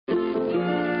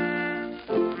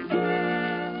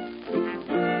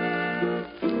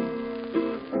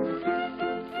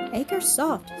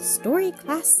AcreSoft Story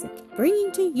Classic,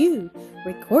 bringing to you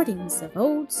recordings of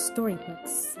old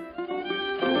storybooks.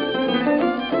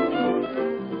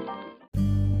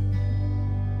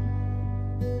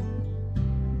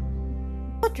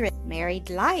 Mildred Married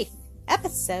Life,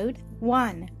 Episode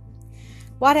 1.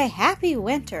 What a happy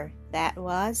winter that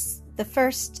was, the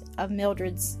first of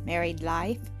Mildred's married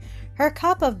life. Her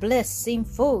cup of bliss seemed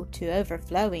full to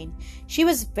overflowing. She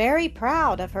was very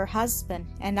proud of her husband,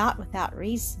 and not without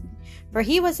reason, for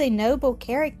he was a noble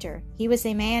character. He was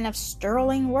a man of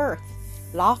sterling worth,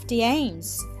 lofty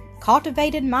aims,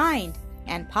 cultivated mind,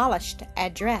 and polished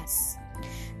address.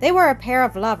 They were a pair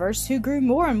of lovers who grew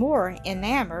more and more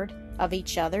enamored of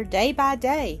each other day by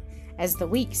day as the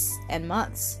weeks and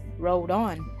months rolled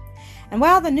on. And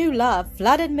while the new love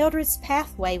flooded Mildred's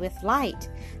pathway with light,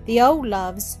 the old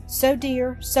loves, so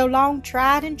dear, so long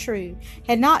tried and true,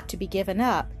 had not to be given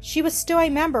up. She was still a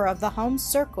member of the home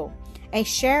circle, a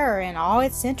sharer in all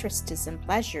its interests and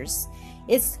pleasures,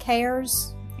 its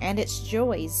cares and its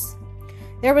joys.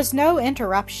 There was no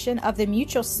interruption of the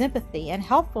mutual sympathy and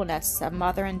helpfulness of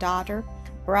mother and daughter,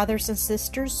 brothers and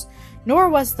sisters, nor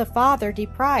was the father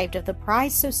deprived of the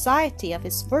prized society of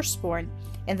his firstborn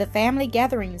in the family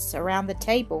gatherings around the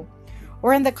table,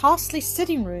 or in the costly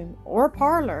sitting room or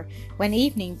parlor when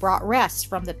evening brought rest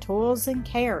from the toils and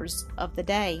cares of the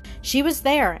day. She was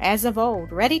there, as of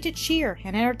old, ready to cheer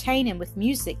and entertain him with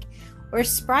music or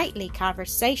sprightly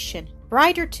conversation,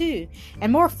 brighter too,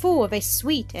 and more full of a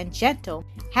sweet and gentle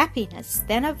happiness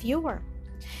than of yore.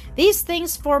 These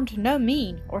things formed no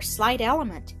mean or slight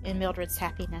element in Mildred's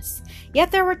happiness, yet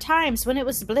there were times when it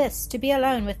was bliss to be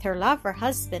alone with her lover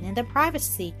husband in the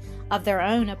privacy of their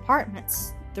own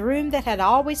apartments, the room that had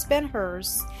always been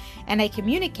hers, and a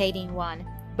communicating one,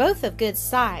 both of good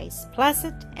size,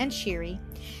 pleasant and cheery,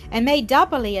 and made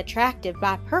doubly attractive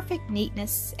by perfect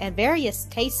neatness and various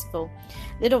tasteful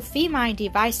little feminine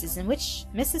devices in which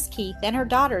Mrs. Keith and her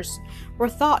daughters were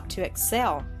thought to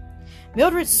excel.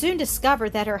 Mildred soon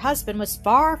discovered that her husband was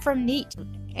far from neat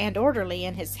and orderly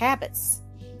in his habits,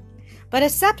 but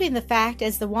accepting the fact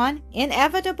as the one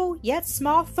inevitable yet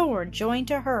small thorn joined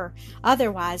to her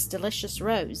otherwise delicious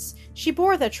rose, she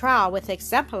bore the trial with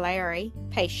exemplary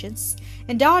patience,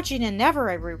 indulging in never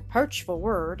a reproachful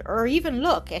word or even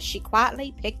look as she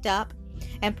quietly picked up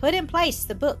and put in place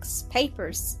the books,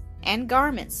 papers, and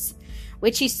garments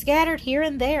which he scattered here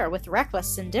and there with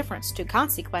reckless indifference to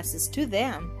consequences to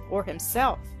them or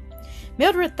himself.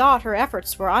 Mildred thought her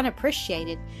efforts were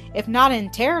unappreciated, if not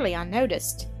entirely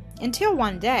unnoticed, until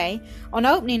one day, on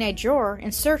opening a drawer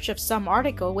in search of some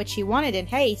article which he wanted in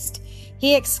haste,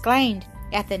 he exclaimed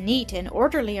at the neat and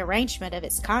orderly arrangement of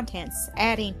its contents,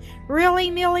 adding,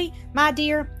 "Really, Milly, my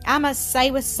dear, I must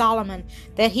say with Solomon,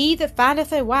 that he that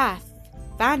findeth a wife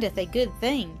findeth a good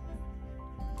thing.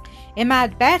 In my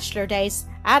bachelor days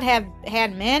I'd have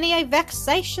had many a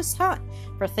vexatious hunt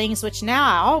for things which now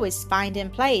I always find in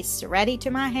place, ready to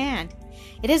my hand.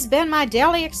 It has been my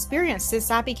daily experience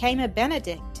since I became a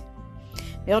Benedict."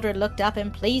 Mildred looked up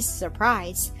in pleased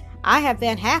surprise. "I have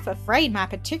been half afraid my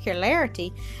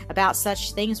particularity about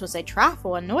such things was a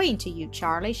trifle annoying to you,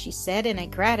 Charlie," she said in a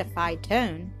gratified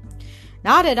tone.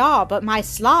 "Not at all, but my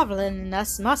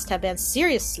slovenliness must have been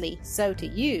seriously so to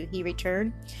you," he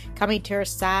returned, coming to her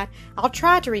side. "I'll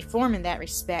try to reform in that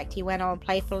respect," he went on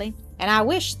playfully, "and I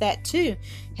wish that, to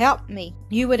help me,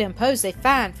 you would impose a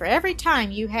fine for every time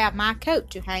you have my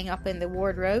coat to hang up in the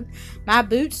wardrobe, my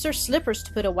boots or slippers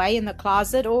to put away in the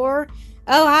closet, or—"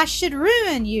 "Oh, I should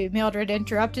ruin you," Mildred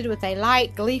interrupted with a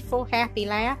light, gleeful, happy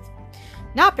laugh.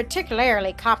 "Not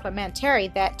particularly complimentary,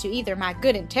 that, to either my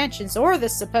good intentions or the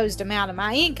supposed amount of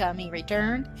my income," he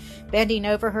returned, bending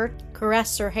over her to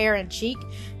caress her hair and cheek.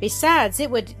 "Besides,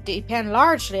 it would depend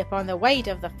largely upon the weight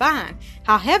of the fine.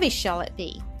 How heavy shall it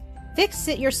be? Fix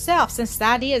it yourself, since the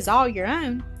idea is all your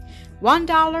own.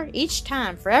 $1 each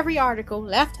time for every article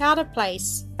left out of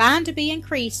place, fine to be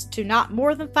increased to not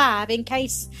more than 5 in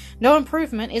case no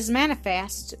improvement is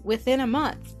manifest within a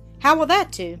month. How will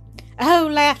that do?" "Oh,"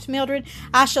 laughed Mildred,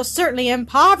 "I shall certainly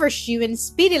impoverish you and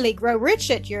speedily grow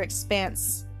rich at your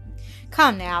expense."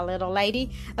 "Come now, little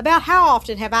lady, about how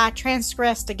often have I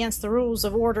transgressed against the rules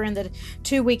of order in the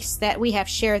 2 weeks that we have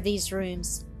shared these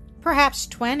rooms?" "Perhaps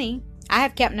 20. I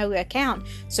have kept no account,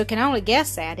 so can only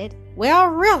guess at it." "Well,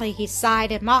 really," he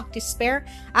sighed in mock despair,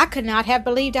 "I could not have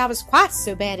believed I was quite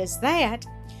so bad as that.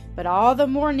 But all the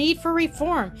more need for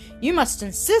reform. You must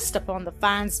insist upon the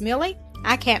fines, Milly.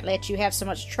 I can't let you have so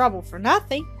much trouble for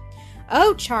nothing."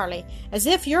 "Oh, Charlie, as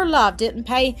if your love didn't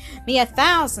pay me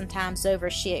 1,000 times over,"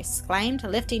 she exclaimed,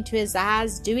 lifting to his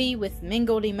eyes, dewy with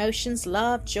mingled emotions,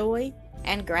 love, joy,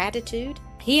 and gratitude.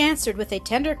 He answered with a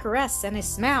tender caress and a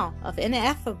smile of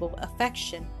ineffable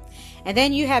affection. "And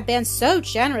then you have been so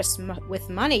generous with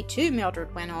money, too,"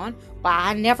 Mildred went on. "Why,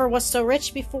 I never was so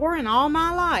rich before in all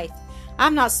my life.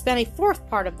 I've not spent a fourth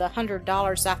part of the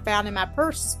 $100 I found in my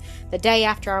purse the day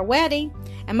after our wedding,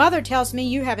 and Mother tells me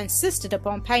you have insisted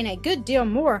upon paying a good deal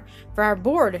more for our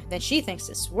board than she thinks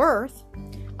it's worth."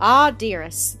 "Ah,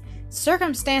 dearest,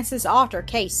 circumstances alter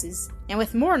cases, and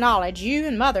with more knowledge you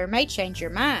and Mother may change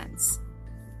your minds,"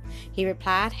 he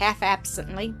replied, half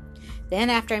absently. Then,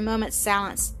 after a moment's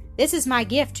silence, "This is my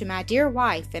gift to my dear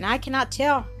wife, and I cannot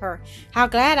tell her how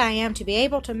glad I am to be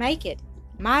able to make it.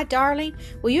 My darling,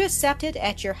 will you accept it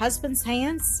at your husband's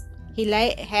hands?" He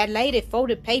had laid a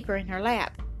folded paper in her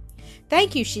lap.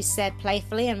 "Thank you," she said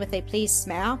playfully and with a pleased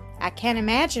smile. "I can't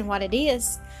imagine what it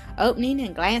is," opening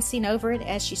and glancing over it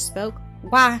as she spoke.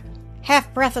 "Why,"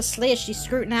 half breathlessly as she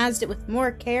scrutinized it with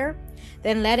more care,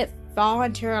 then let it fall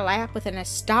into her lap with an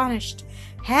astonished,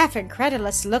 half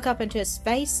incredulous look up into his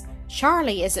face.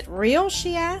 "Charlie, is it real?"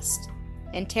 she asked.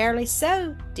 "Entirely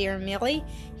so, dear Milly,"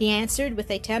 he answered with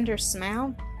a tender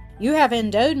smile. "You have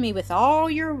endowed me with all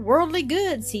your worldly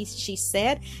goods," she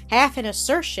said, half in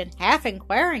assertion, half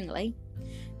inquiringly.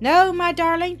 "No, my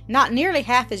darling, not nearly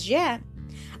half as yet.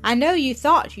 I know you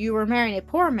thought you were marrying a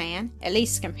poor man, at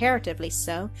least comparatively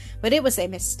so, but it was a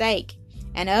mistake.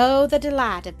 And oh, the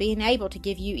delight of being able to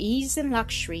give you ease and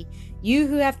luxury, you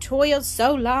who have toiled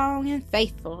so long and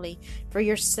faithfully for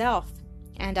yourself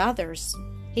and others."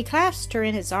 He clasped her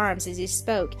in his arms as he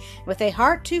spoke. With a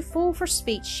heart too full for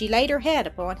speech, she laid her head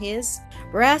upon his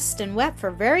breast and wept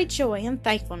for very joy and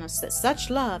thankfulness that such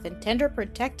love and tender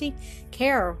protecting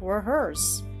care were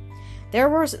hers. There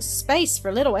was space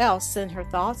for little else in her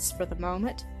thoughts for the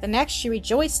moment. The next she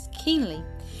rejoiced keenly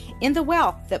in the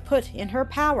wealth that put in her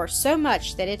power so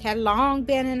much that it had long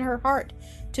been in her heart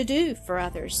to do for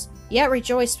others, yet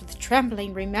rejoiced with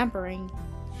trembling, remembering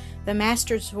the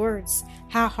Master's words,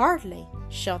 "How hardly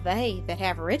shall they that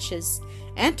have riches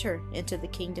enter into the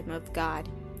kingdom of God."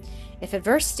 If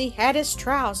adversity had its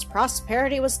trials,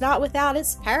 prosperity was not without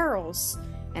its perils,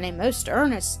 and a most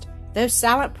earnest, though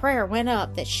silent prayer went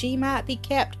up that she might be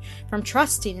kept from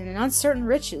trusting in uncertain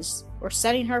riches or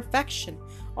setting her affection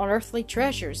on earthly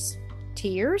treasures.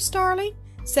 "Tears, darling?"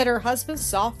 said her husband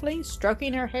softly,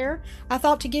 stroking her hair. "I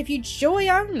thought to give you joy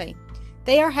only."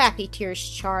 "They are happy tears,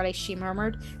 Charlie," she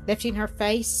murmured, lifting her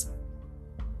face,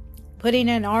 putting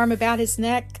an arm about his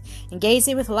neck, and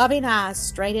gazing with loving eyes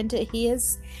straight into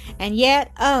his. "And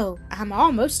yet, oh, I'm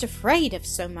almost afraid of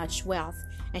so much wealth."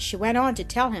 And she went on to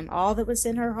tell him all that was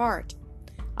in her heart.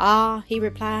 "Ah," he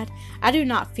replied, "I do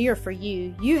not fear for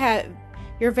you.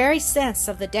 Your very sense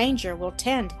of the danger will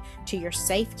tend to your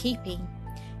safe keeping.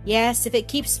 Yes, if it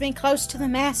keeps me close to the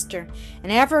Master,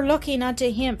 and ever looking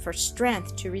unto him for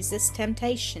strength to resist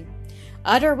temptation.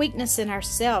 Utter weakness in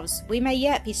ourselves, we may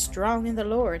yet be strong in the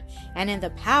Lord, and in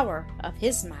the power of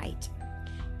his might.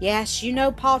 Yes, you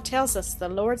know Paul tells us the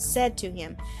Lord said to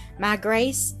him, 'My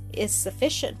grace is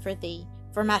sufficient for thee,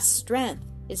 for my strength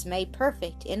is made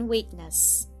perfect in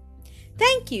weakness.'"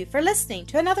 Thank you for listening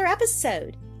to another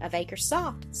episode of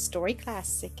AcreSoft Story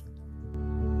Classic.